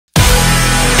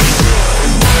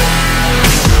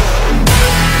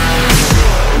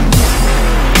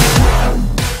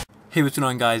Hey, what's going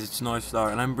on, guys? It's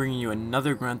Northstar, and I'm bringing you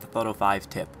another Grand Theft Auto 5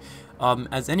 tip.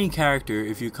 As any character,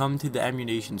 if you come to the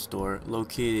ammunition store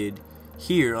located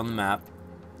here on the map,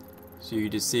 so you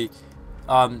just see,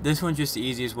 this one's just the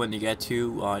easiest one to get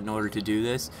to in order to do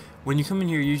this. When you come in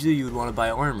here, usually you would want to buy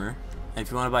armor, and if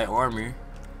you want to buy armor,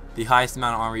 the highest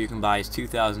amount of armor you can buy is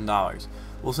 $2,000.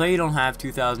 Well, say you don't have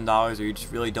 $2,000 or you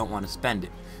just really don't want to spend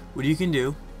it. What you can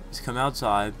do is come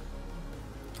outside,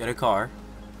 get a car,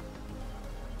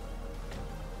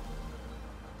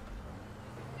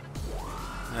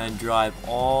 and drive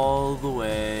all the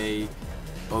way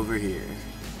over here.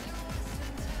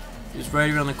 Just right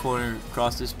around the corner,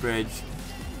 cross this bridge,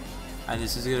 and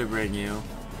this is going to bring you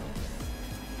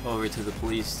over to the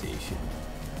police station.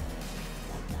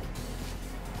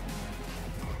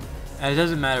 And it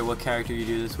doesn't matter what character you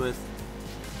do this with.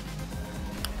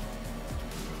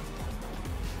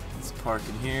 Let's park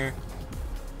in here.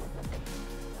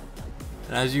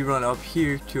 And as you run up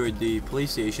here toward the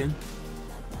police station,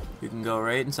 you can go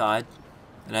right inside,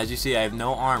 and as you see, I have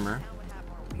no armor.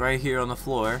 Right here on the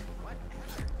floor,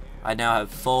 I now have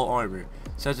full armor.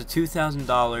 So that's a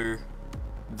 $2,000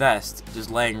 vest just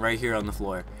laying right here on the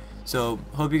floor. So,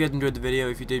 hope you guys enjoyed the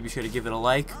video. If you did, be sure to give it a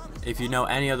like. If you know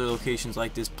any other locations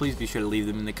like this, please be sure to leave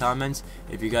them in the comments.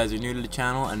 If you guys are new to the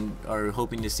channel and are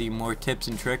hoping to see more tips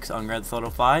and tricks on Grand Theft Auto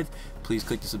 5, please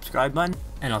click the subscribe button,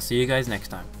 and I'll see you guys next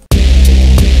time.